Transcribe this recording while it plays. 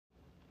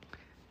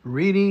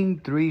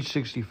Reading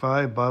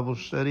 365 Bible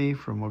Study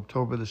from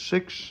October the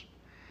 6th.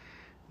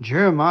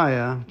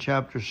 Jeremiah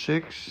chapter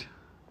 6,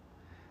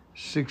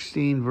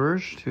 16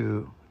 verse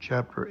 2,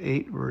 chapter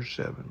 8 verse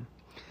 7.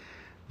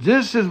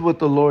 This is what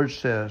the Lord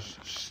says.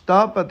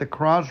 Stop at the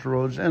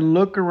crossroads and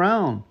look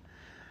around.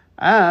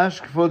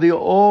 Ask for the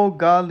old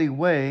godly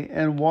way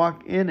and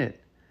walk in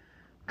it.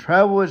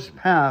 Travel its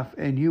path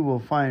and you will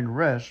find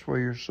rest for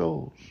your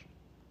souls.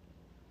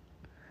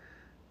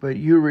 But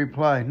you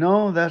reply,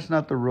 no, that's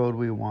not the road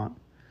we want.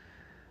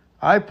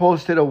 I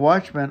posted a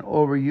watchman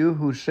over you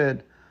who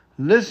said,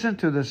 listen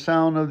to the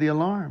sound of the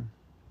alarm.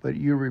 But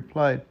you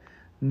replied,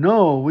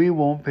 no, we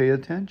won't pay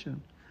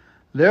attention.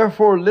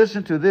 Therefore,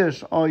 listen to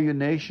this, all you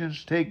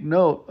nations. Take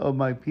note of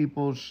my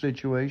people's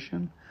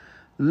situation.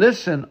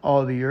 Listen,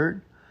 all the earth.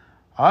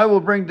 I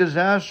will bring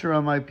disaster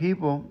on my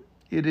people.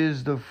 It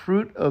is the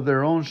fruit of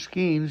their own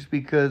schemes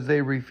because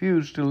they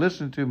refuse to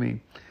listen to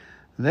me.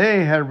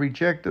 They have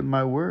rejected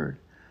my word.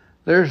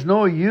 There's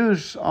no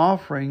use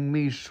offering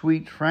me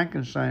sweet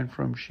frankincense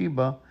from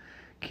Sheba.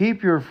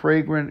 Keep your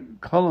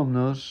fragrant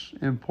calumnies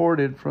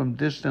imported from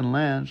distant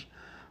lands.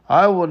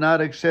 I will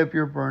not accept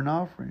your burnt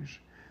offerings.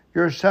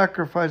 Your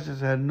sacrifices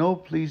had no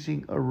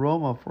pleasing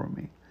aroma for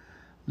me.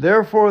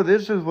 Therefore,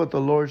 this is what the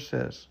Lord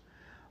says.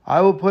 I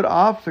will put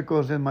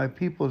obstacles in my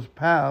people's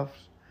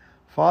paths.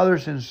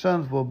 Fathers and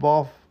sons will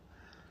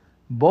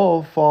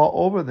both fall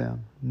over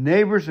them.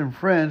 Neighbors and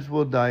friends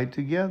will die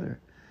together.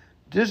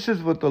 This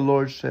is what the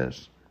Lord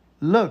says.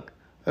 Look,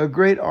 a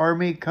great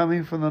army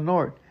coming from the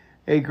north.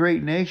 A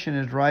great nation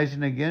is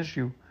rising against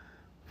you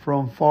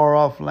from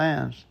far-off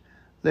lands.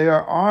 They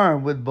are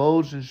armed with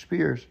bows and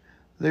spears.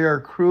 They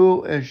are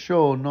cruel and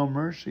show no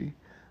mercy.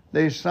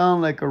 They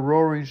sound like a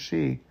roaring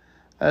sea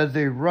as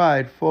they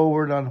ride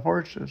forward on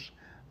horses.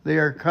 They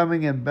are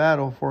coming in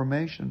battle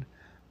formation,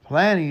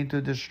 planning to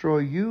destroy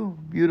you,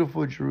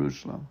 beautiful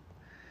Jerusalem.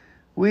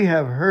 We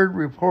have heard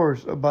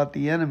reports about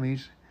the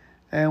enemies,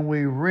 and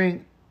we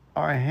wring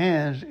our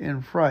hands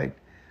in fright.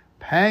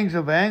 Pangs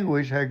of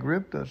anguish have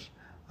gripped us,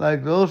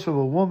 like those of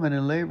a woman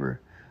in labor.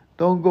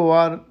 Don't go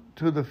out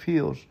to the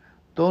fields.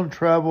 Don't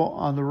travel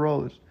on the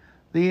roads.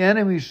 The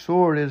enemy's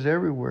sword is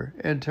everywhere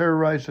and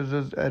terrorizes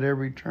us at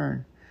every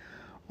turn.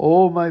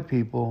 O my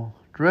people,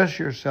 dress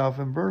yourself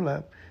in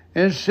burlap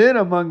and sit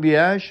among the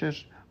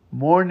ashes,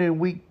 mourn and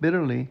weep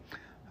bitterly,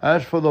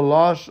 as for the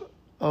loss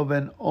of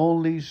an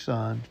only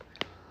son.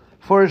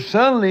 For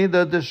suddenly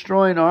the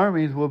destroying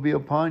armies will be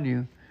upon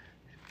you.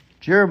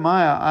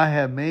 Jeremiah, I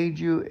have made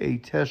you a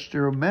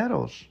tester of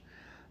metals,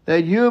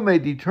 that you may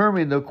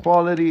determine the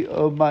quality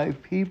of my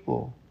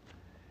people.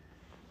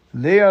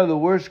 They are the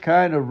worst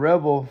kind of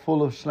rebel,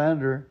 full of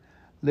slander.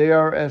 They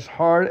are as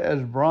hard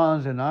as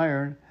bronze and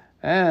iron,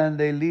 and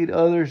they lead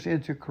others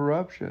into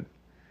corruption.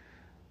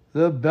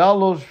 The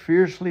bellows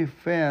fiercely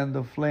fan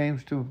the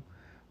flames to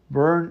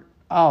burn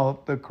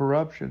out the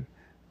corruption,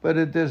 but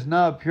it does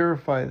not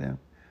purify them.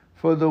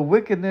 For the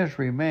wickedness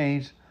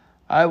remains.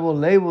 I will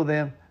label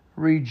them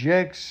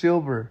reject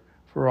silver,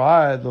 for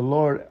I, the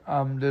Lord,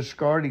 am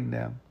discarding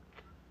them.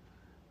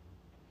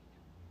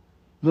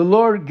 The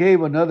Lord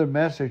gave another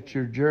message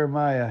to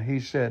Jeremiah. He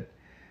said,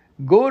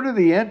 go to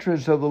the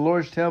entrance of the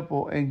Lord's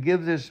temple and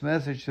give this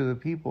message to the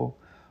people.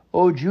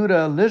 O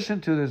Judah,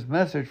 listen to this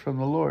message from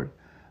the Lord.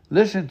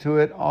 Listen to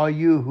it, all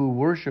you who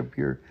worship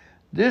here.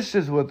 This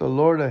is what the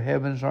Lord of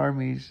heaven's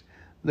armies,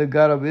 the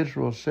God of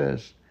Israel,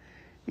 says.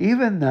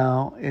 Even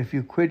now, if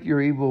you quit your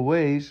evil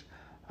ways,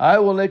 I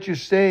will let you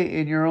stay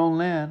in your own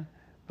land.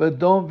 But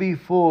don't be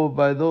fooled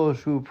by those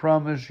who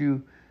promise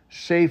you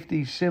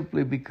safety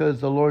simply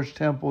because the Lord's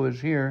temple is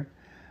here.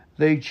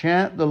 They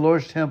chant, the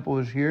Lord's temple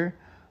is here.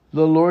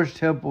 The Lord's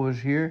temple is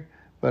here.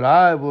 But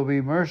I will be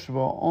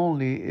merciful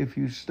only if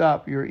you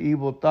stop your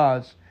evil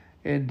thoughts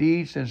and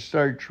deeds and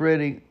start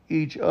treating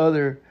each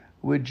other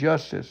with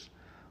justice.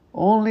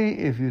 Only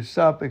if you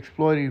stop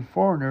exploiting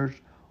foreigners,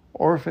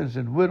 orphans,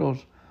 and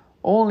widows.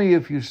 Only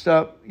if you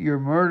stop your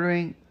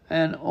murdering,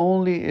 and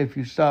only if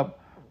you stop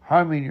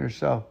harming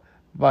yourself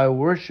by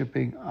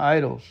worshiping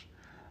idols.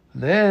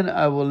 Then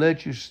I will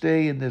let you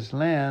stay in this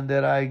land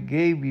that I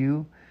gave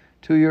you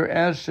to your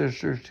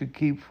ancestors to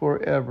keep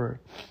forever.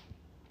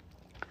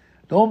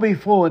 Don't be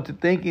fooled into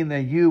thinking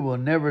that you will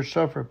never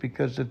suffer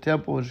because the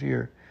temple is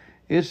here.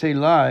 It's a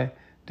lie.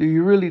 Do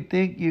you really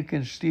think you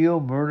can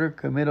steal, murder,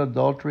 commit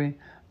adultery,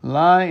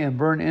 lie, and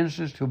burn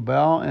incense to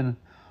Baal and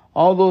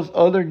all those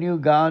other new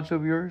gods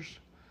of yours?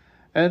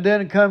 And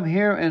then come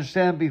here and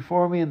stand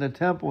before me in the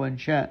temple and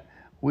chant,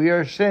 we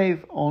are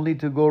safe, only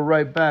to go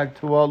right back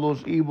to all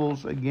those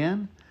evils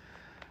again?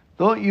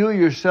 Don't you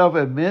yourself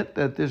admit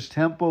that this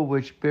temple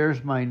which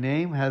bears my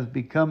name has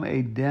become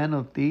a den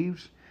of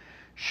thieves?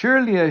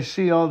 Surely I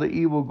see all the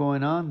evil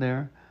going on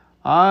there.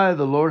 I,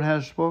 the Lord,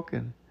 has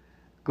spoken.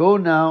 Go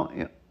now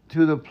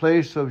to the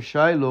place of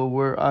Shiloh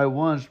where I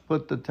once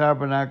put the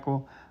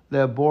tabernacle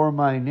that bore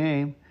my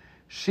name.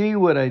 See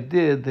what I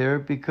did there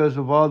because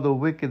of all the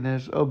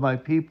wickedness of my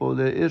people,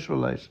 the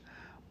Israelites.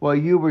 While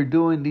you were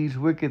doing these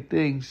wicked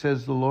things,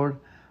 says the Lord,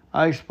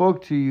 I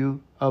spoke to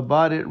you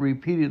about it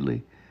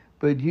repeatedly.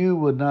 but you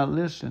would not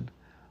listen.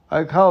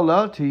 I called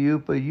out to you,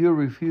 but you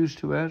refused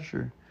to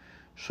answer.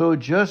 So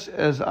just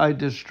as I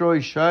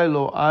destroyed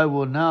Shiloh, I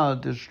will now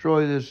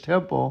destroy this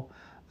temple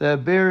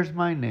that bears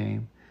my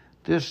name,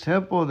 this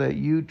temple that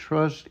you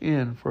trust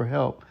in for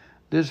help,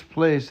 this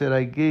place that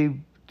I gave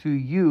to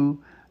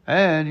you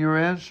and your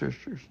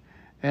ancestors.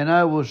 And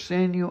I will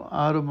send you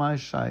out of my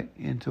sight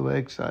into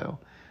exile,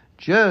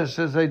 just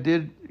as I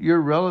did your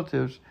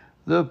relatives,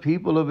 the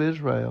people of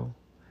Israel.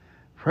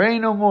 Pray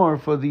no more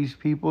for these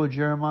people,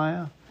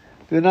 Jeremiah.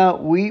 Do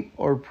not weep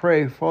or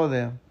pray for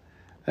them,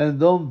 and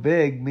don't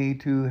beg me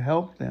to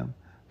help them,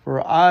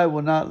 for I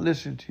will not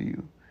listen to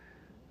you.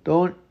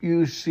 Don't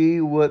you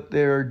see what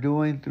they are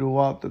doing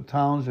throughout the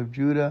towns of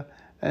Judah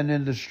and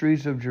in the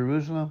streets of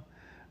Jerusalem?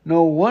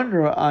 No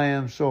wonder I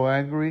am so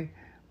angry.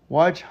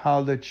 Watch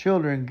how the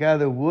children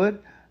gather wood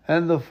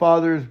and the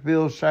fathers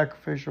build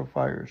sacrificial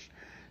fires.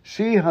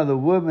 See how the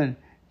women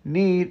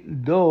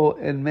knead dough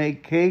and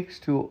make cakes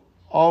to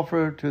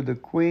offer to the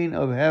Queen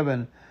of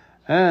Heaven,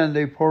 and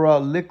they pour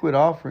out liquid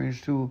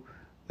offerings to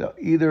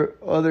either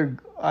other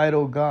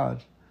idol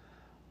gods.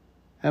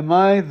 Am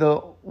I the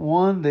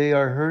one they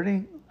are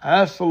hurting?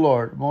 Ask the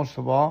Lord. Most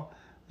of all,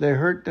 they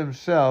hurt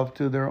themselves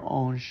to their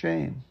own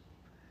shame.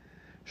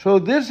 So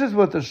this is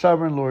what the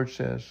sovereign Lord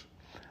says.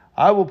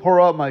 I will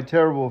pour out my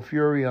terrible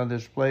fury on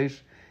this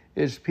place.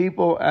 Its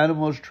people,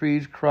 animals,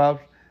 trees,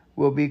 crops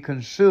will be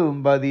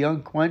consumed by the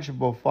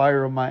unquenchable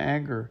fire of my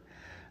anger.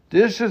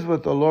 This is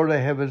what the Lord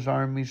of Heaven's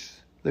armies,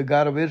 the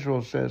God of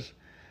Israel, says.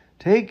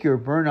 Take your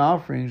burnt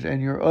offerings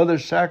and your other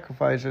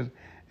sacrifices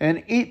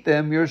and eat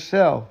them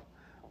yourself.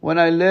 When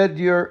I led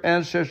your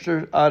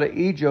ancestors out of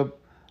Egypt,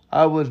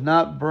 I was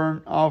not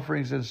burnt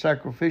offerings and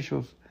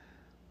sacrificials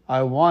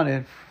I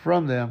wanted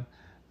from them.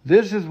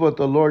 This is what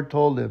the Lord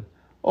told them.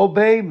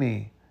 Obey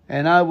me,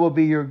 and I will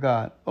be your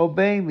God.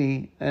 Obey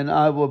me, and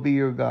I will be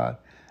your God.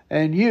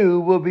 And you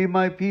will be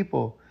my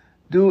people.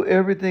 Do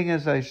everything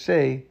as I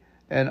say,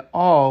 and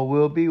all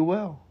will be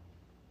well.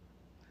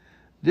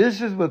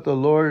 This is what the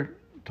Lord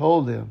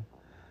told them.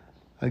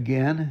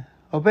 Again,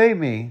 obey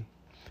me,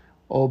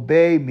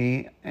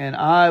 and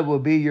I will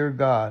be your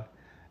God,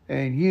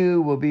 and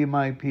you will be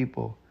my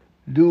people.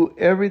 Do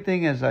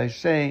everything as I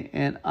say,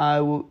 and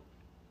I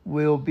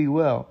will be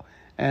well,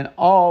 and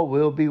all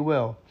will be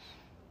well.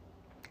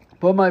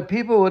 But my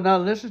people would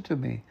not listen to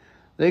me.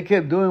 They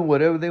kept doing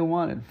whatever they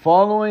wanted,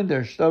 following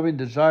their stubborn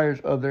desires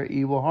of their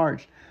evil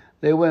hearts.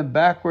 They went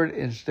backward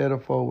instead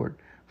of forward.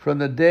 From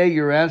the day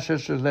your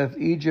ancestors left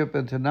Egypt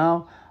until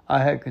now, I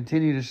have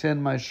continued to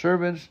send my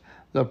servants,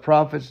 the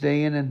prophets,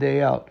 day in and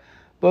day out.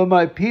 But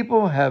my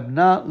people have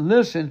not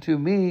listened to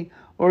me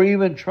or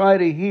even tried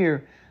to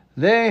hear.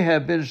 They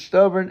have been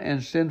stubborn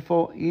and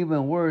sinful,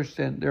 even worse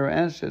than their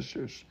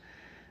ancestors.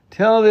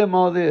 Tell them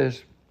all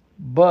this,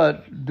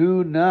 but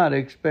do not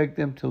expect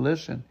them to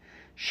listen.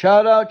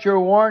 Shout out your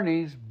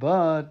warnings,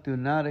 but do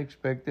not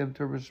expect them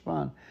to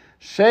respond.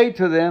 Say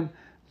to them,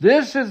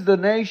 this is the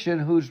nation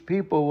whose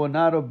people will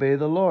not obey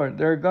the Lord,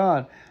 their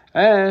God,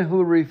 and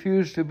who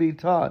refuse to be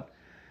taught.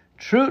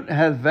 Truth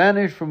has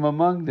vanished from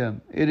among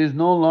them. It is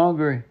no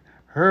longer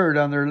heard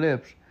on their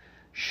lips.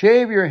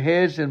 Shave your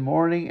heads in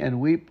mourning and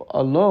weep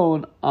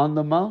alone on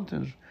the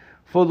mountains.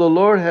 For the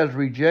Lord has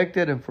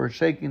rejected and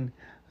forsaken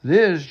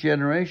this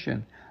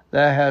generation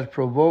that has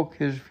provoked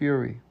his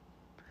fury.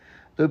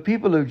 The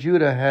people of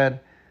Judah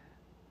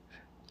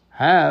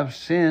have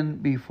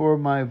sinned before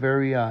my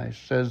very eyes,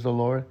 says the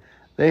Lord.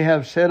 They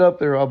have set up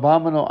their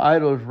abominable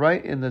idols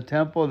right in the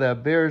temple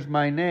that bears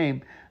my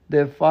name,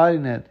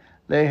 defiling it.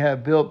 They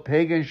have built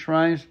pagan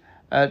shrines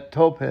at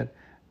Tophet,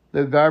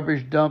 the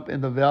garbage dump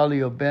in the valley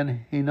of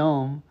Ben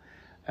Hinnom,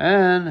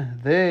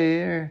 and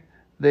they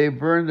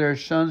burn their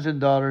sons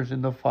and daughters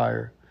in the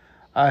fire.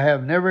 I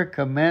have never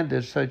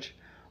commanded such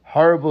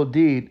horrible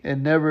deed,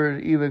 and never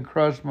even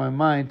crossed my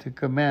mind to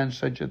command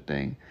such a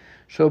thing.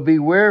 So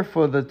beware,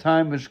 for the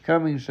time is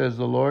coming, says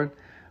the Lord,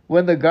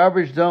 when the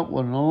garbage dump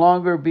will no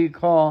longer be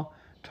called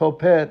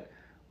Tophet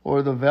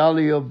or the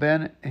valley of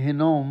Ben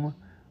Hinnom,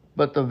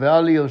 but the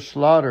valley of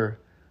slaughter.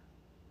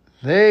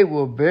 They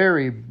will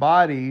bury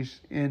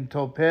bodies in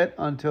Tophet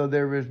until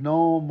there is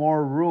no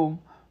more room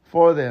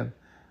for them.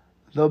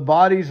 The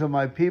bodies of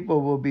my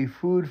people will be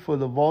food for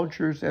the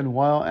vultures and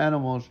wild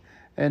animals,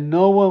 and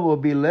no one will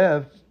be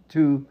left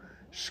to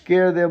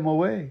scare them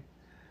away.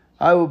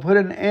 I will put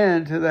an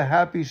end to the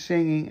happy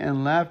singing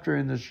and laughter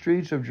in the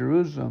streets of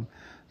Jerusalem.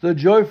 The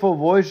joyful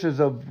voices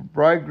of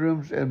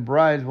bridegrooms and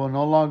brides will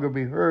no longer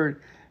be heard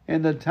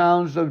in the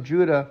towns of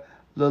Judah.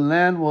 The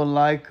land will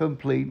lie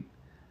complete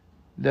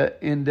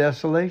in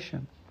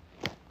desolation.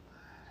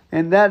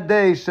 In that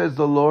day, says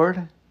the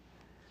Lord,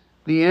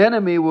 the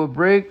enemy will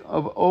break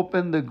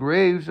open the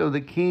graves of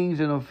the kings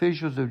and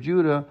officials of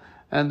Judah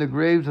and the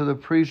graves of the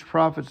priests,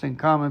 prophets, and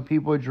common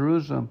people of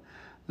Jerusalem.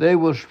 They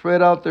will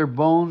spread out their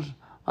bones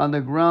on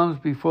the grounds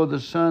before the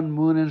sun,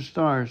 moon, and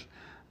stars.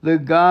 The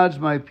gods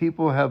my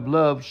people have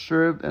loved,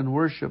 served, and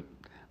worshipped.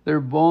 Their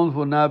bones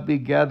will not be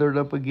gathered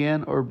up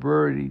again or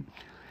buried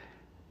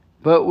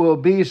but will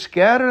be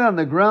scattered on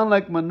the ground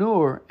like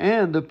manure,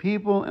 and the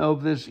people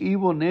of this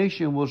evil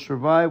nation will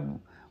survive,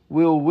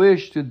 will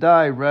wish to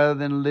die rather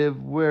than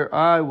live where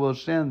I will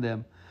send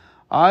them.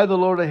 I, the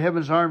Lord of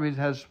heaven's armies,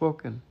 have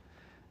spoken.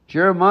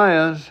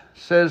 Jeremiah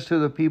says to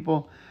the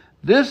people,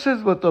 this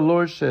is what the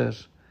Lord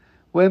says.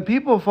 When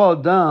people fall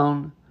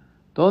down,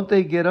 don't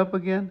they get up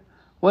again?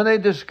 When they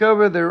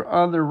discover they're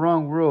on the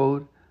wrong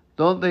road,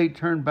 don't they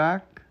turn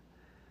back?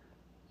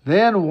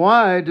 Then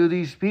why do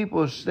these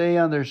people stay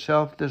on their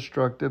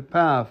self-destructive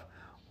path?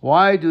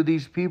 Why do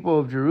these people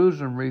of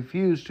Jerusalem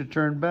refuse to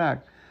turn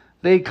back?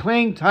 They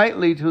cling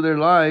tightly to their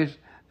lies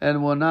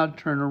and will not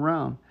turn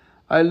around.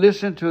 I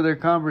listen to their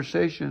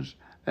conversations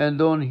and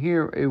don't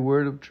hear a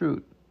word of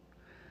truth.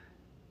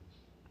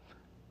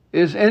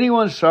 Is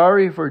anyone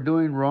sorry for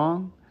doing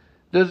wrong?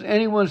 Does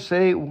anyone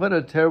say, what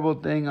a terrible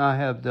thing I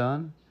have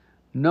done?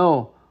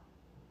 No,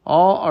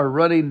 all are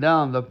running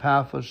down the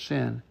path of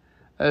sin,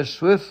 as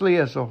swiftly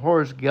as a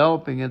horse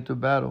galloping into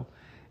battle.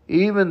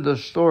 Even the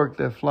stork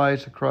that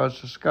flies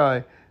across the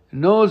sky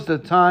knows the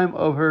time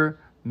of her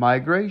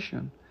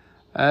migration,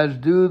 as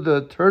do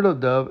the turtle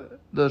dove,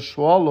 the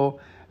swallow,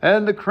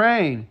 and the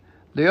crane.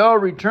 They all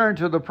return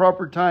to the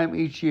proper time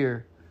each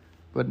year,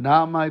 but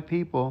not my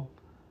people.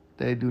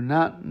 They do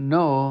not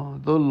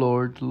know the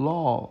Lord's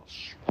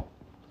laws.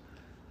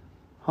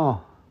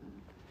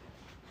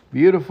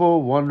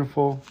 Beautiful,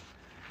 wonderful.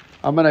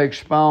 I'm going to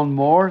expound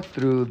more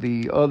through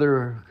the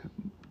other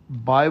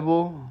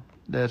Bible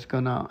that's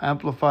going to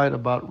amplify it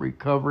about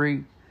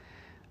recovery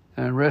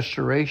and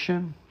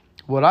restoration.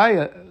 What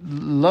I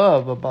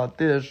love about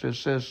this, it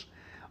says,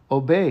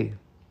 obey.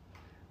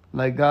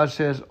 Like God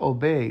says,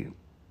 obey.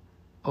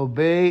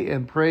 Obey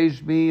and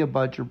praise me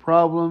about your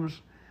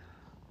problems.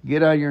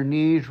 Get on your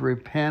knees,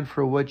 repent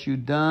for what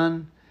you've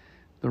done,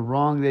 the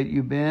wrong that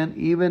you've been.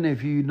 Even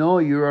if you know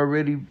you've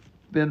already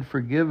been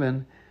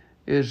forgiven,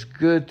 it's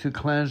good to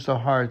cleanse the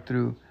heart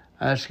through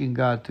asking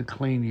God to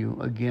clean you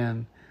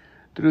again,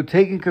 through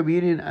taking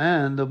communion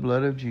and the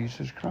blood of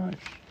Jesus Christ.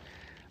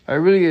 I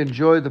really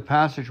enjoy the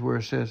passage where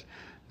it says,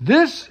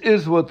 this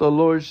is what the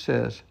Lord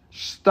says.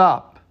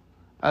 Stop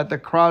at the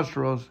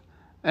crossroads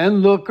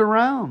and look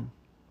around.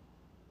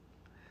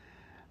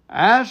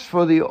 Ask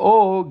for the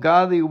old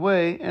godly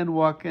way and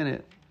walk in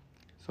it.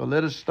 So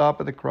let us stop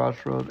at the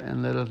crossroads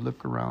and let us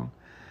look around.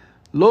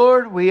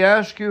 Lord, we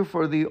ask you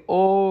for the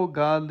old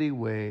godly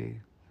way,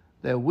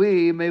 that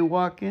we may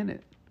walk in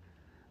it,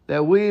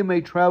 that we may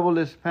travel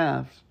its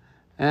paths,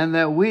 and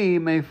that we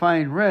may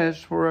find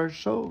rest for our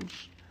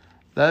souls.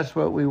 That's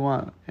what we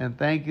want. And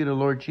thank you to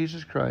Lord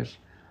Jesus Christ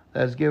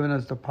that has given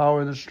us the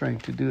power and the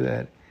strength to do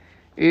that.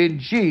 In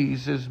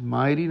Jesus'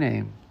 mighty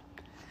name.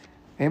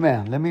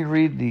 Amen. Let me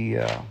read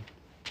the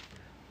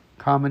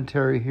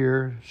commentary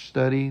here,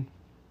 study.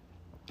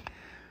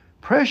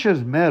 Precious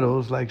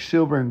metals like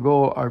silver and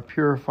gold are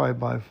purified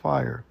by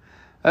fire.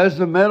 As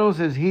the metals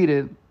is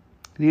heated,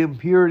 the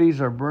impurities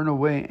are burned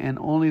away and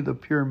only the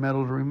pure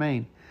metals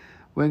remain.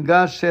 When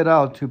God set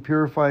out to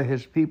purify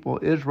his people,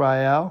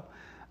 Israel,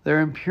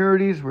 their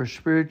impurities were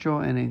spiritual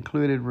and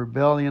included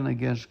rebellion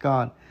against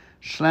God,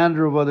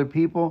 slander of other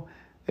people,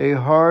 a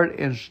hard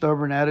and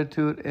stubborn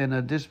attitude, and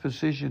a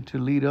disposition to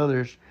lead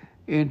others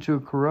into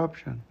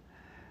corruption.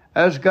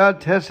 As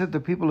God tested the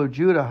people of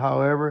Judah,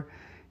 however,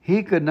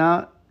 he could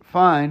not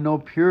find no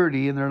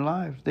purity in their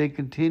lives. They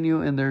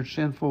continue in their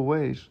sinful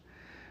ways.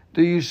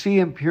 Do you see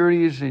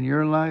impurities in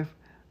your life?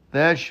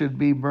 That should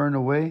be burned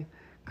away.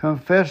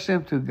 Confess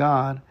them to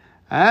God.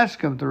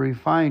 Ask him to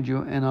refine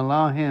you and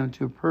allow him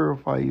to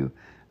purify you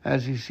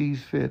as he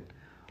sees fit.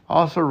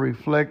 Also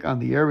reflect on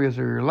the areas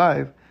of your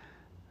life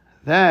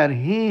that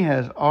he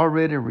has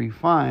already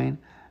refined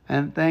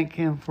and thank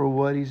him for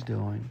what he's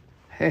doing.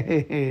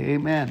 Hey,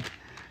 amen.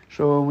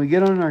 So when we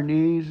get on our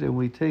knees and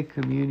we take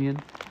communion,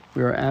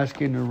 we are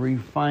asking to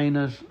refine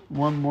us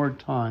one more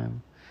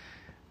time.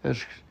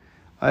 As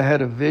I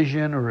had a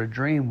vision or a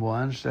dream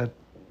once that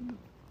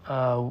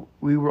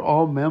we were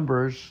all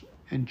members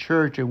in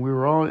church and we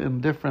were all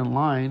in different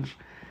lines,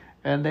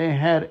 and they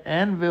had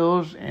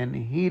anvils and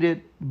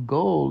heated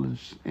gold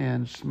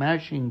and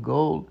smashing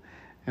gold,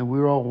 and we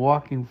were all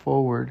walking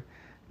forward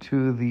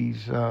to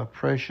these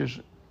precious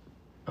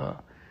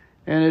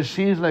and it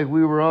seems like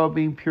we were all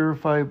being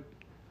purified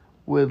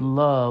with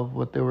love,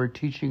 what they were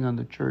teaching on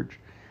the church.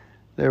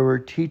 They were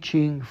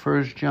teaching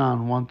 1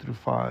 John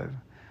 1-5.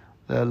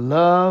 That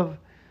love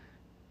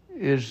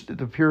is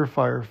the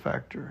purifier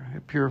factor.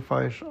 It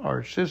purifies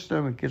our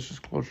system. It gets us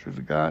closer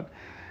to God.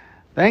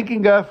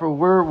 Thanking God for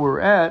where we're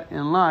at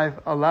in life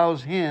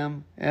allows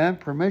him and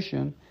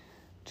permission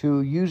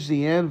to use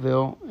the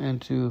anvil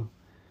and to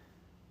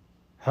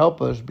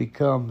help us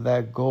become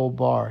that gold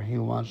bar he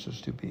wants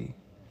us to be.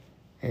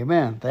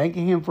 Amen.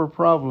 Thanking him for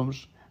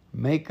problems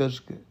make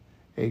us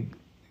a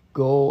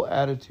gold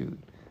attitude.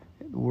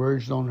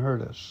 Words don't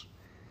hurt us.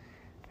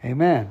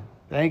 Amen.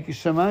 Thank you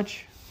so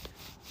much.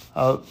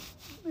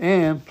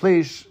 And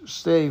please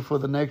stay for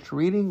the next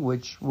reading,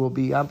 which will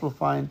be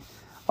amplifying.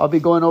 I'll be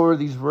going over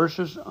these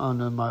verses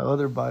on my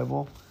other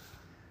Bible.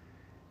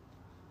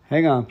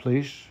 Hang on,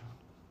 please.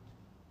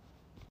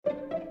 Thank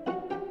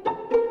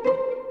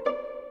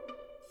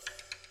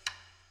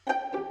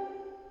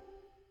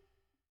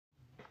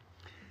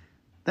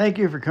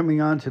you for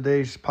coming on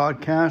today's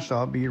podcast.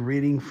 I'll be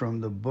reading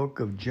from the book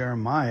of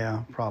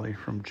Jeremiah, probably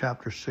from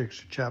chapter 6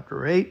 to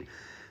chapter 8.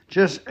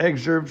 Just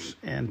excerpts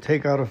and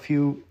take out a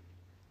few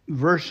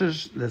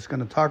verses that's going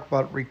to talk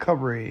about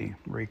recovery,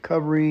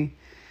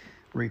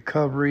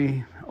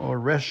 or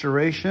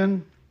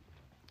restoration.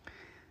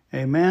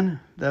 Amen.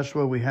 That's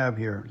what we have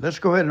here. Let's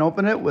go ahead and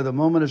open it with a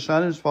moment of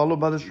silence followed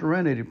by the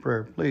serenity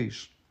prayer,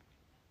 please.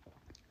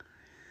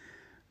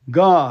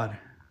 God,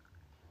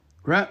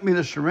 grant me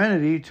the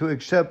serenity to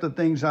accept the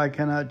things I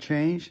cannot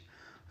change,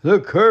 the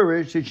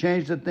courage to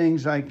change the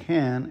things I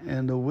can,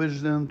 and the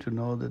wisdom to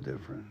know the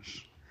difference.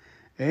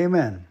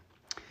 Amen.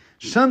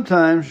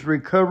 Sometimes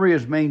recovery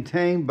is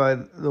maintained by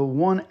the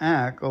one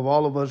act of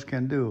all of us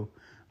can do: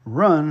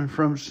 run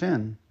from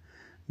sin.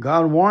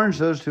 God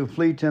warns us to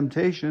flee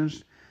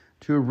temptations,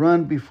 to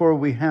run before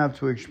we have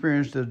to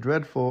experience the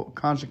dreadful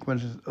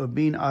consequences of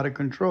being out of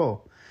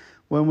control.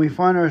 When we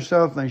find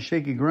ourselves on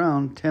shaky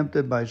ground,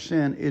 tempted by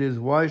sin, it is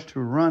wise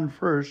to run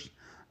first,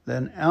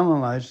 then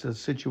analyze the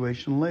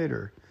situation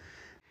later.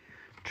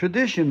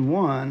 Tradition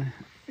 1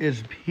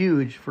 is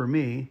huge for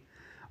me.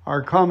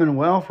 Our common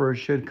welfare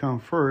should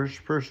come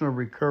first. Personal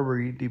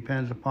recovery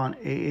depends upon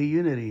AA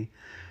unity.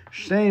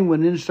 Staying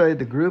when inside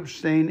the group,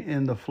 staying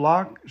in the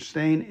flock,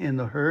 staying in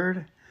the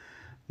herd.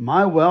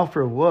 My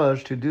welfare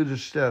was to do the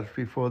steps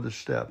before the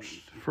steps.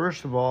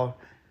 First of all,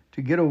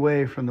 to get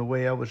away from the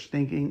way I was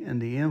thinking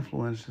and the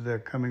influences that are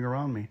coming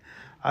around me.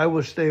 I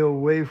will stay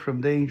away from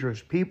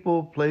dangerous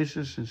people,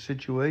 places, and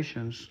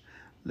situations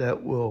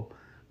that will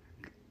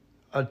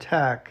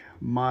attack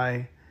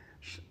my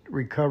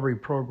recovery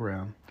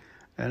program.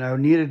 And I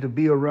needed to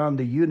be around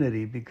the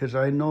unity because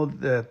I know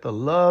that the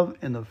love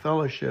and the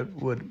fellowship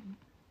would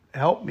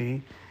help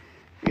me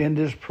in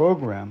this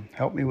program,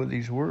 help me with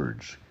these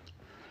words.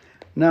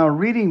 Now,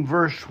 reading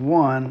verse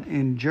 1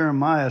 in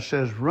Jeremiah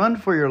says, "Run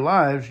for your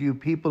lives, you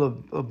people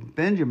of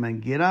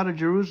Benjamin. Get out of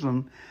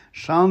Jerusalem.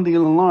 Sound the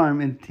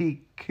alarm in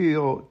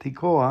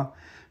Tekoa.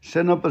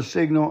 Send up a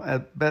signal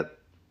at Beth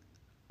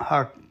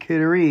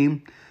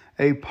Hakkerim.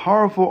 A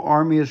powerful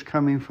army is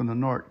coming from the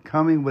north,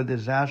 coming with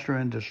disaster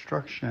and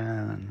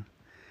destruction."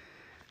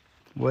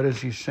 What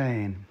is he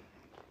saying?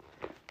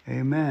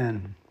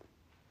 Amen.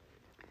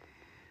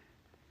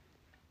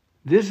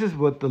 This is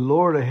what the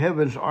Lord of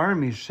Heaven's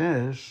army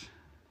says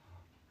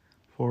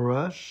for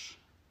us,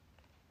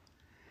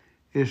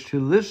 is to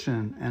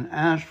listen and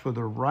ask for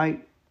the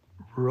right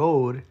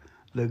road,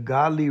 the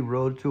godly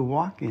road to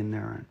walk in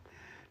there.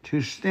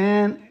 To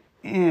stand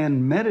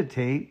and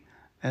meditate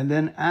and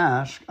then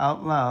ask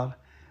out loud,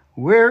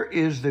 where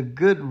is the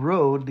good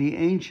road, the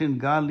ancient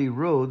godly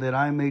road that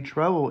I may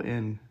travel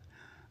in,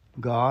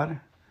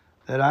 God,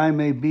 that I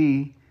may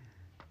be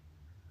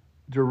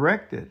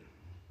directed?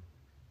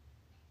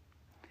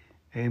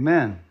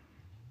 Amen.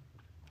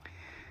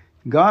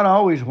 God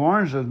always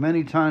warns us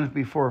many times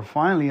before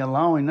finally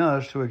allowing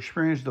us to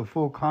experience the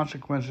full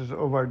consequences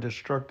of our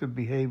destructive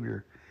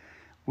behavior.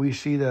 We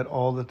see that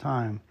all the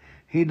time.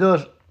 He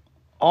does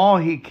all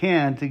he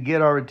can to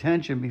get our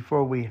attention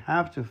before we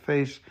have to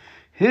face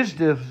his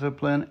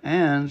discipline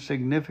and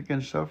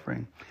significant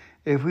suffering.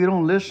 If we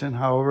don't listen,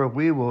 however,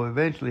 we will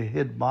eventually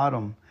hit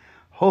bottom.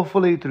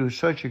 Hopefully, through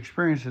such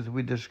experiences,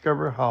 we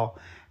discover how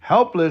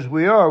helpless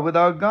we are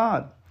without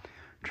God.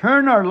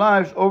 Turn our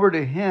lives over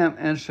to him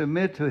and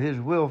submit to his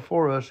will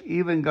for us.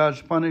 Even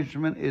God's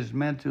punishment is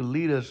meant to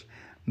lead us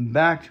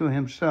back to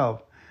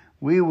himself.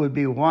 We would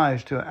be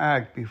wise to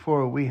act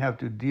before we have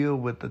to deal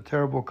with the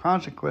terrible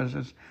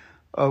consequences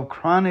of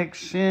chronic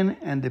sin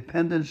and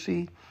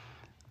dependency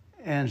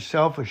and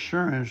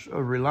self-assurance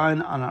of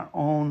relying on our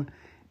own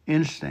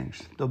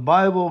instincts. The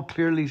Bible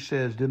clearly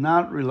says, do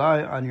not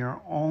rely on your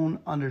own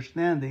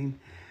understanding,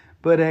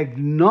 but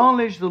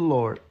acknowledge the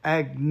Lord.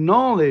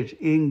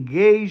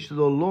 Engage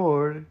the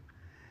Lord,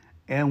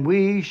 and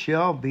we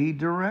shall be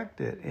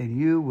directed, and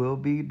you will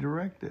be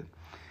directed.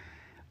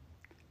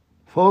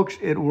 Folks,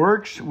 it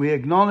works. We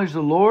acknowledge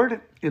the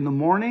Lord in the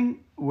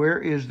morning. Where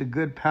is the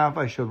good path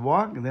I should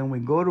walk? And then we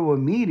go to a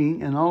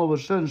meeting, and all of a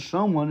sudden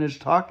someone is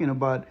talking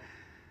about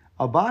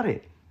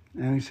it.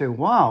 And we say,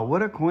 wow,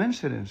 what a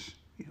coincidence.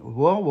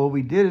 Well, what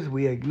we did is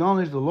we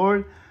acknowledged the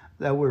Lord,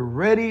 that we're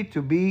ready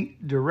to be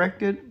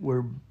directed.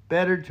 We're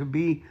better to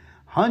be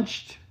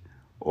hunched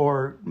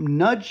or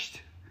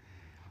nudged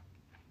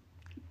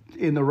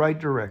in the right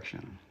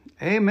direction.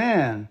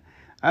 Amen.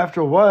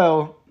 After a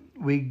while,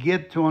 we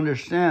get to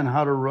understand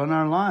how to run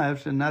our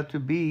lives and not to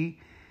be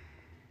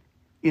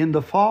in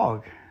the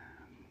fog.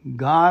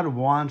 God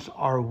wants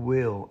our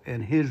will,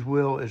 and his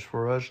will is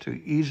for us to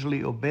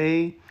easily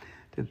obey,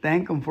 to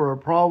thank him for our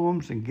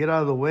problems and get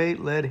out of the way,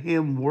 let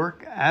him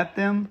work at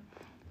them,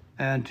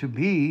 and to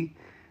be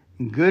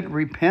good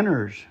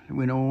repenters.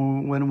 You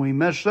know, when we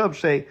mess up,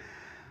 say,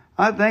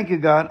 I thank you,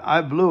 God,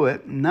 I blew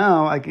it.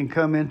 Now I can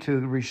come in to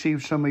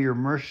receive some of your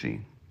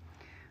mercy,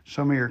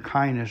 some of your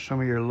kindness, some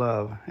of your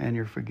love, and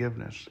your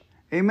forgiveness.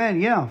 Amen.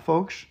 Yeah,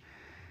 folks.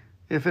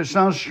 if it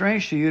sounds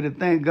strange to you to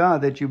thank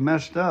God that you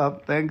messed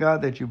up, thank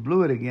God that you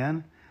blew it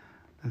again,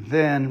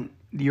 then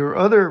your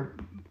other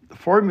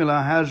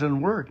formula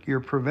hasn't worked. Your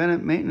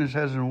preventive maintenance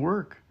hasn't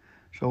worked.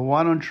 So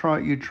why don't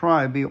you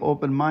try, be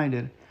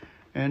open-minded,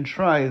 and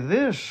try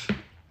this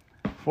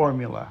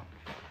formula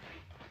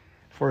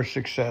for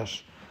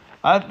success.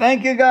 I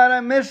thank you, God,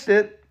 I missed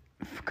it,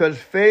 because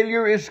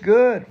failure is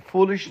good.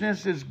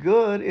 Foolishness is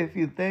good if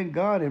you thank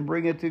God and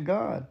bring it to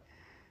God.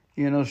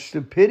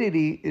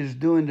 Stupidity is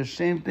doing the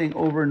same thing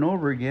over and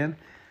over again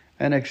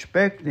and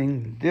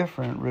expecting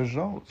different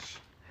results.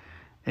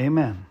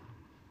 Amen.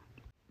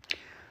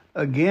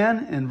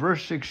 Again, in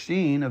verse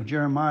 16 of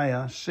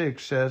Jeremiah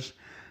 6 says,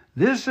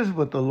 this is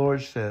what the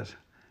Lord says.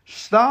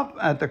 Stop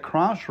at the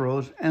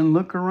crossroads and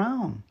look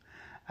around.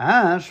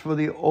 Ask for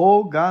the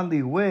old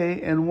godly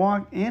way and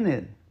walk in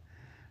it.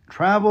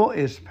 Travel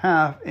its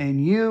path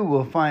and you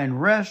will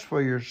find rest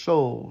for your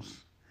souls.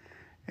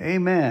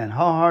 Amen.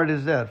 How hard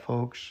is that,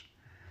 folks?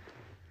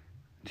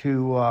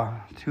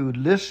 To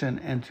listen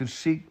and to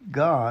seek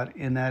God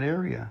in that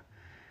area.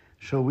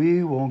 So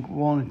we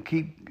won't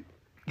keep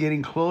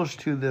getting close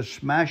to the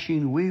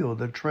smashing wheel,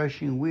 the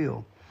threshing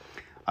wheel.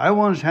 I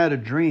once had a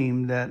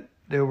dream that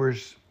there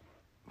was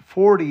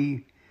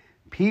 40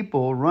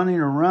 people running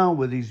around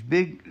with these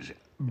big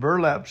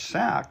burlap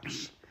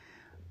sacks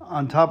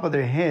on top of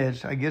their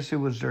heads. I guess it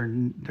was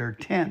their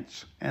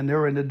tents, and they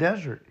were in the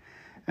desert.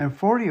 And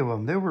 40 of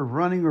them, they were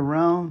running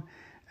around,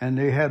 and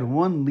they had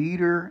one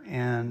leader,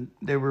 and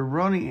they were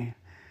running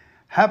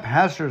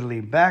haphazardly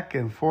back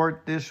and forth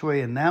this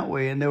way and that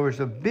way. And there was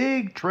a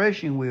big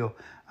threshing wheel.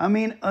 I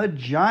mean, a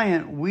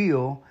giant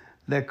wheel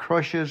that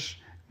crushes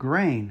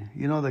grain.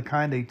 The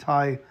kind they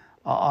tie an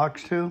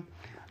ox to.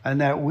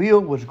 And that wheel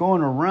was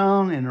going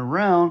around and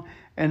around,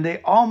 and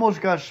they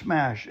almost got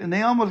smashed. And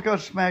they almost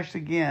got smashed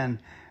again.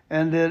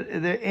 And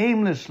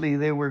aimlessly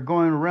they were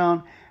going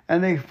around.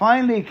 And they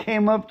finally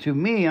came up to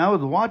me. I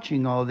was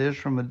watching all this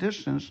from a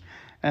distance.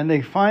 And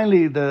they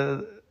finally,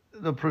 the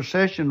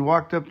procession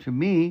walked up to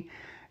me.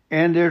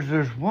 And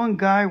there's one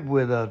guy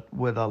with a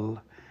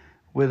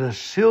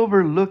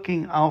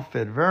silver-looking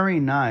outfit, very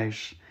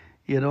nice,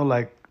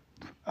 like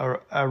a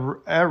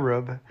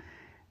Arab,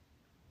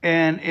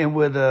 and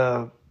with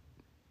a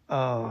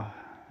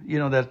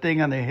that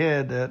thing on the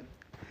head, that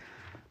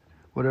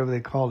whatever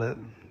they call it,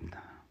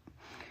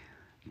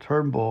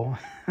 turnbull,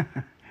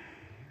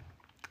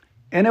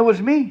 and it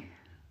was me,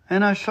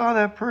 and I saw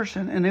that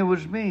person, and it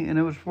was me, and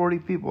it was 40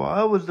 people.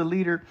 I was the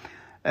leader,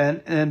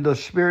 and the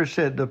Spirit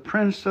said, the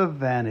Prince of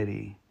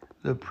Vanity,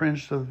 the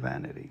Prince of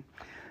Vanity.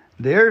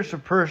 There's a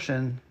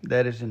person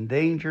that is in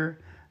danger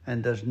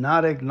and does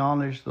not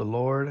acknowledge the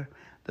Lord,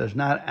 does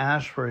not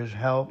ask for his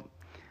help,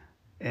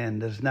 and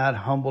does not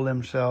humble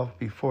himself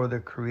before the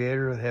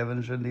Creator of the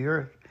heavens and the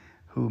earth,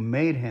 who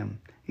made him.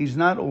 He's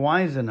not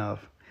wise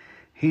enough.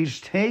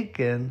 He's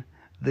taken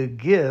the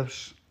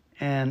gifts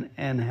and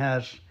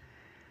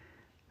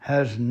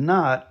has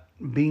not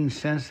been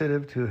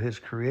sensitive to his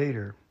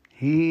Creator.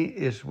 He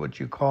is what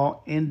you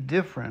call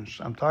indifference.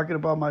 I'm talking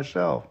about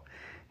myself.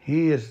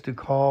 He is to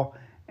call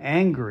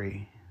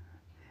angry,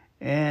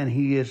 and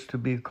he is to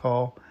be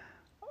called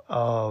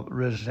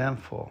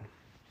resentful.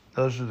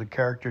 Those are the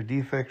character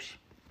defects,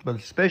 but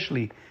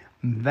especially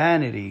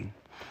vanity.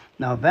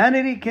 Now,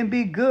 vanity can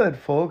be good,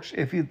 folks,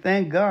 if you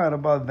thank God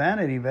about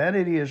vanity.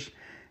 Vanity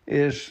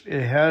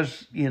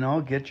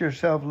get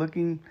yourself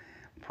looking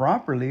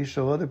properly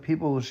so other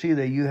people will see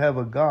that you have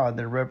a God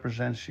that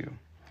represents you.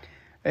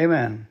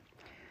 Amen.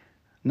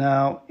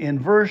 Now, in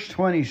verse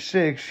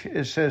 26,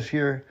 it says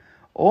here,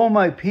 O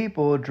my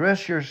people,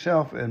 dress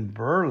yourself in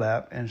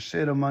burlap and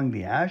sit among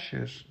the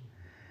ashes.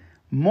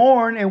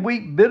 Mourn and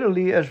weep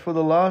bitterly as for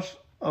the loss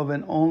of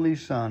an only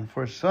son,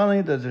 for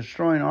suddenly the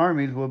destroying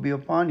armies will be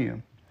upon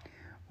you.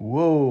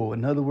 Whoa,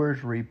 in other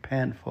words,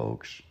 repent,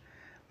 folks.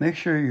 Make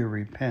sure you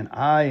repent.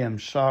 I am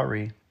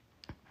sorry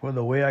for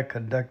the way I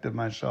conducted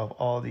myself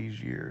all these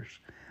years.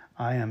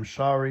 I am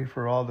sorry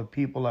for all the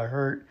people I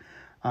hurt.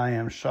 I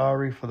am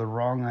sorry for the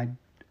wrong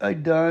I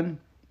done.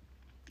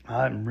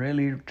 I'm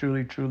really,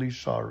 truly, truly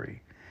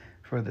sorry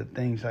for the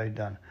things I've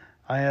done.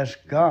 I ask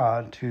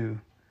God to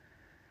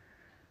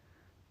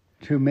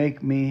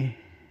make me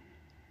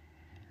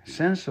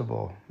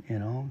sensible,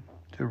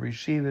 to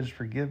receive his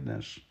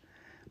forgiveness,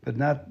 but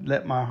not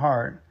let my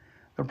heart.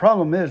 The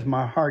problem is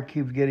my heart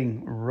keeps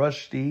getting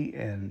rusty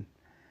and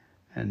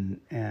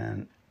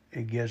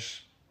it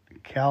gets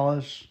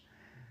callous.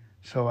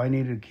 So I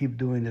need to keep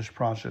doing this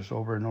process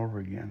over and over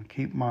again.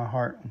 Keep my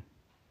heart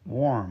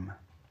warm.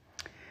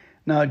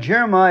 Now,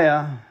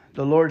 Jeremiah,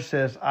 the Lord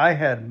says, I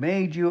had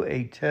made you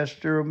a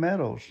tester of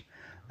metals,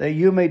 that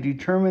you may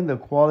determine the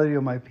quality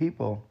of my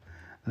people.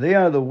 They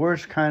are the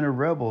worst kind of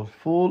rebels,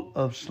 full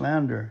of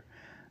slander.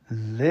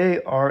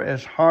 They are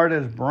as hard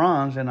as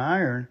bronze and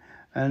iron,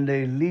 and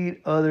they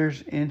lead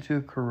others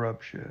into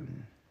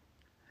corruption.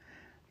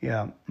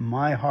 Yeah,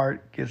 my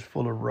heart gets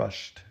full of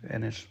rust,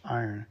 and it's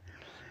iron.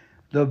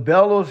 The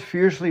bellows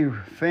fiercely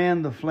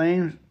fan the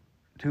flames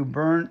to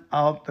burn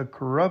out the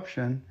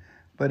corruption,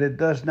 but it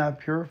does not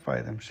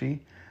purify them. See?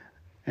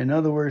 In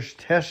other words,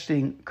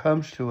 testing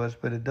comes to us,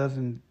 but it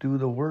doesn't do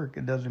the work.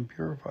 It doesn't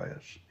purify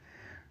us.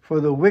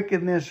 For the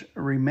wickedness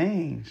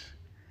remains.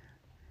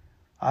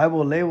 I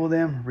will label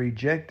them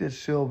rejected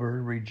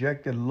silver,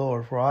 rejected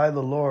Lord, for I,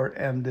 the Lord,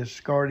 am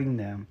discarding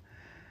them.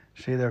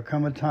 See, there'll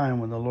come a time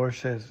when the Lord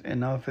says,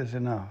 enough is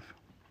enough.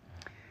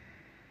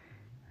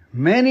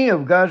 Many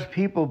of God's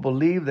people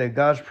believe that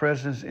God's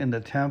presence in the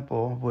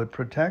temple would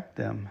protect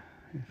them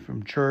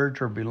from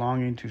church or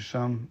belonging to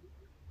some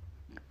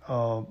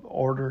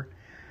order,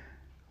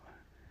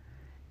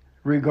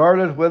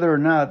 regardless whether or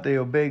not they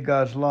obey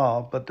God's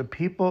law. But the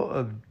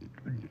people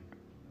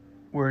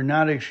were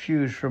not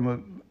excused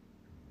from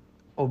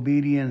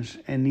obedience,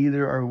 and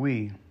neither are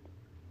we.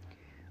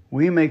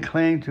 We may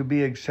claim to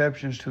be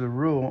exceptions to the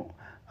rule.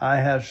 I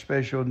have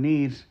special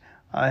needs.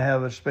 I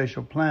have a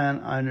special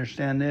plan. I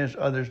understand this.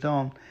 Others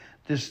don't.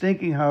 This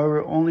thinking,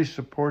 however, only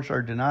supports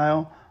our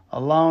denial,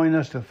 allowing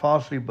us to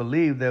falsely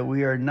believe that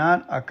we are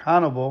not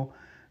accountable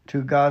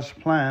to God's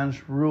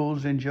plans,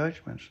 rules, and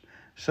judgments.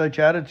 Such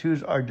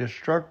attitudes are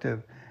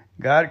destructive.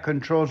 God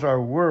controls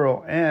our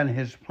world, and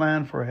His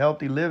plan for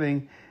healthy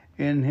living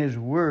in His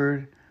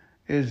Word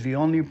is the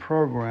only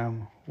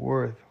program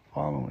worth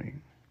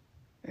following.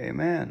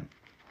 Amen.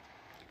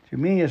 To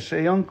me, it's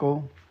say,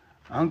 Uncle,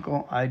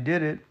 I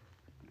did it.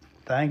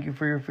 Thank you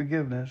for your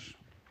forgiveness.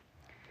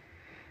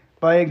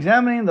 By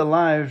examining the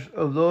lives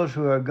of those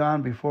who have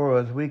gone before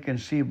us, we can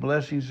see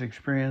blessings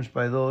experienced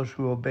by those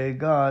who obey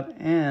God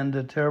and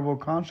the terrible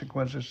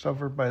consequences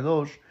suffered by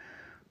those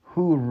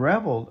who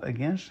rebelled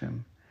against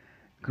Him.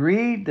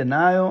 Greed,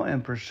 denial,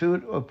 and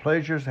pursuit of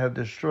pleasures have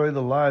destroyed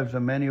the lives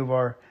of many of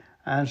our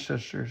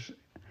ancestors.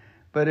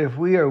 But if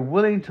we are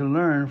willing to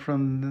learn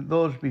from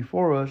those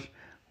before us,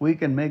 we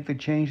can make the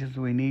changes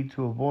we need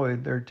to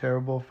avoid their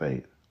terrible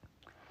fate.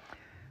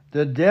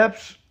 The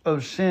depths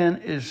of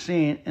sin is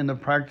seen in the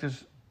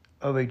practice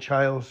of a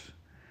child's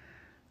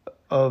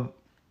of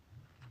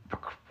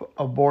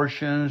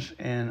abortions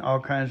and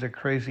all kinds of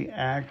crazy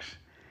acts.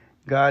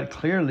 God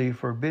clearly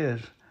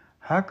forbids.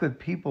 How could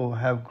people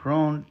have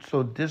grown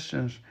so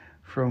distant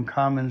from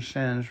common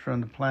sense,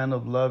 from the plan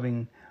of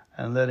loving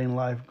and letting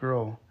life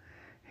grow?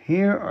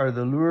 Here are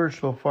the lures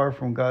so far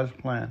from God's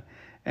plan.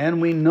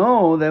 And we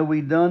know that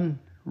we done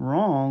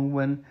wrong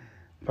when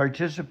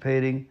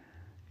participating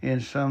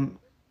in some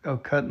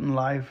cutting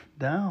life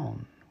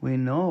down. We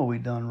know we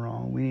done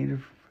wrong. We need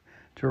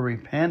to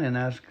repent and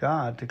ask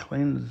God to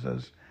cleanse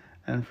us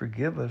and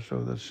forgive us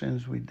of the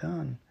sins we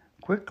done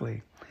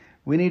quickly.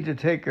 We need to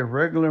take a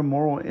regular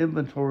moral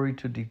inventory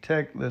to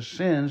detect the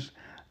sins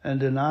and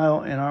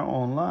denial in our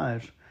own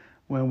lives.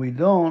 When we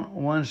don't,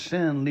 one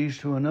sin leads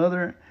to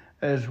another.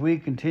 As we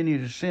continue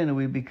to sin,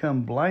 we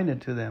become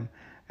blinded to them,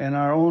 and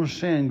our own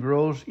sin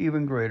grows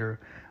even greater.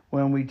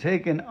 When we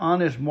take an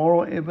honest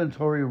moral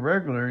inventory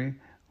regularly,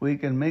 we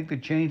can make the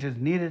changes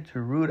needed to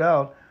root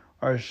out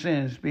our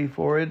sins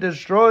before it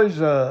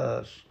destroys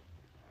us.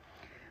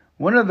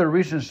 One of the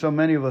reasons so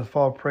many of us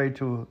fall prey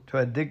to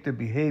addictive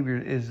behavior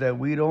is that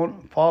we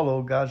don't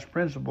follow God's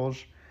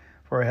principles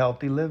for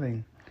healthy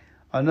living.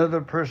 Another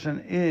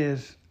person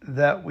is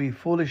that we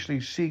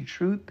foolishly seek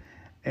truth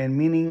and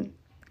meaning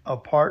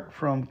apart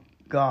from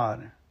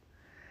God.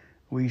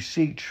 We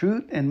seek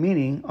truth and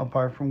meaning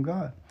apart from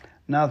God.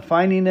 Not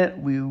finding it,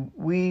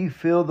 we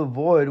fill the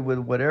void with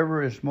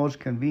whatever is most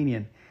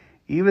convenient.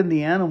 Even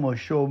the animals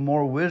show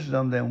more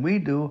wisdom than we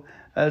do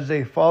as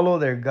they follow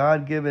their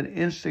God-given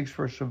instincts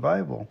for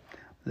survival.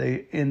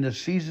 In the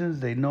seasons,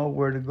 they know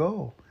where to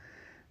go.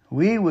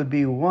 We would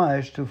be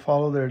wise to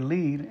follow their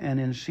lead, and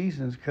in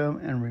seasons come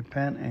and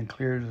repent and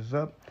clears us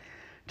up.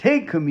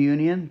 Take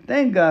communion.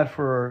 Thank God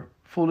for our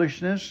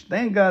foolishness.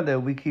 Thank God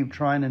that we keep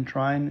trying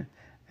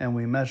and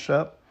we mess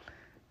up.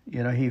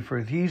 You know,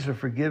 He's a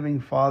forgiving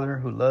Father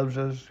who loves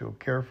us, who'll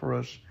care for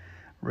us,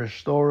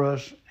 restore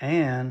us,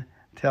 and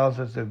tells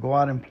us to go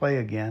out and play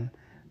again,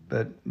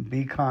 but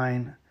be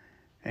kind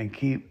and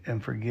keep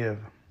and forgive.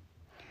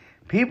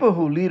 People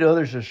who lead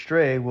others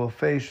astray will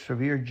face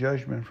severe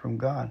judgment from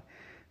God.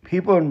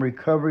 People in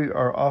recovery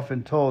are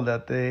often told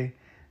that there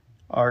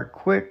are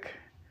quick,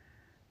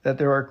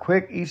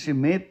 easy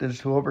methods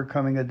to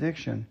overcoming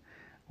addiction.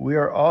 We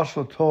are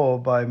also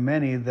told by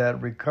many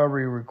that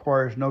recovery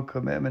requires no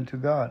commitment to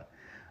God.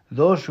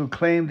 Those who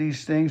claim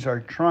these things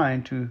are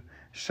trying to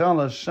sell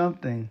us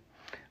something.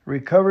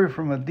 Recovery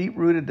from a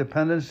deep-rooted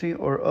dependency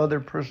or other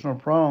personal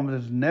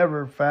problems is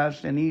never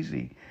fast and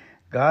easy.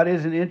 God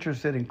isn't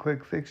interested in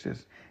quick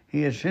fixes.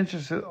 He is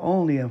interested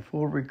only in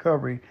full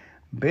recovery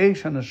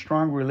based on a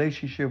strong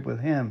relationship with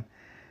Him.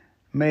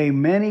 May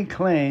many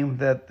claim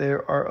that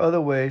there are other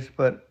ways,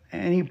 but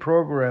any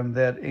program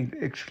that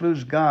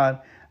excludes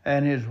God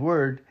and His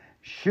Word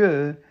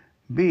should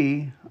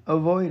be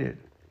avoided.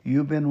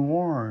 You've been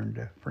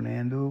warned,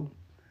 Fernando.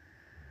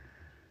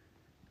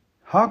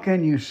 How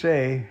can you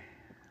say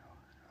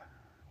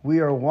we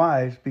are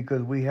wise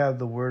because we have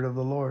the Word of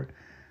the Lord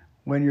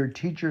when your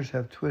teachers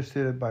have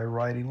twisted it by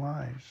writing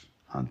lies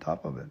on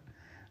top of it?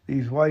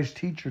 These wise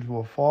teachers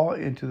will fall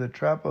into the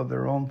trap of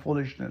their own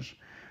foolishness.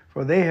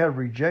 for they have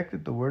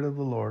rejected the word of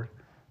the Lord.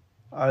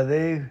 Are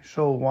they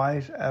so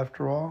wise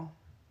after all?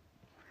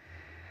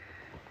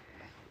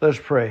 Let's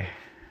pray.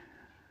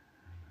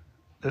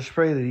 Let's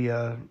pray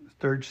the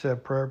third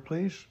step prayer,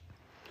 please.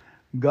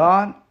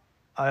 God,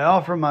 I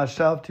offer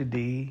myself to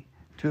Thee,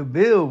 to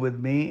build with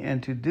me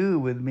and to do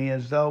with me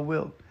as Thou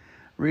wilt.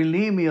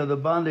 Relieve me of the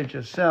bondage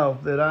of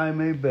self, that I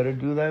may better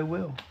do Thy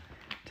will.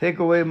 Take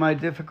away my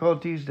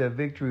difficulties, that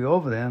victory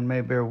over them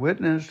may bear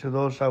witness to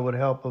those I would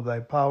help of Thy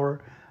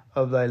power,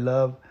 of Thy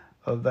love,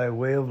 of Thy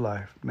way of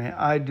life. May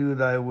I do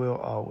Thy will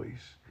always.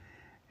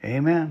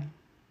 Amen.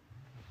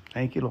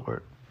 Thank you,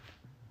 Lord.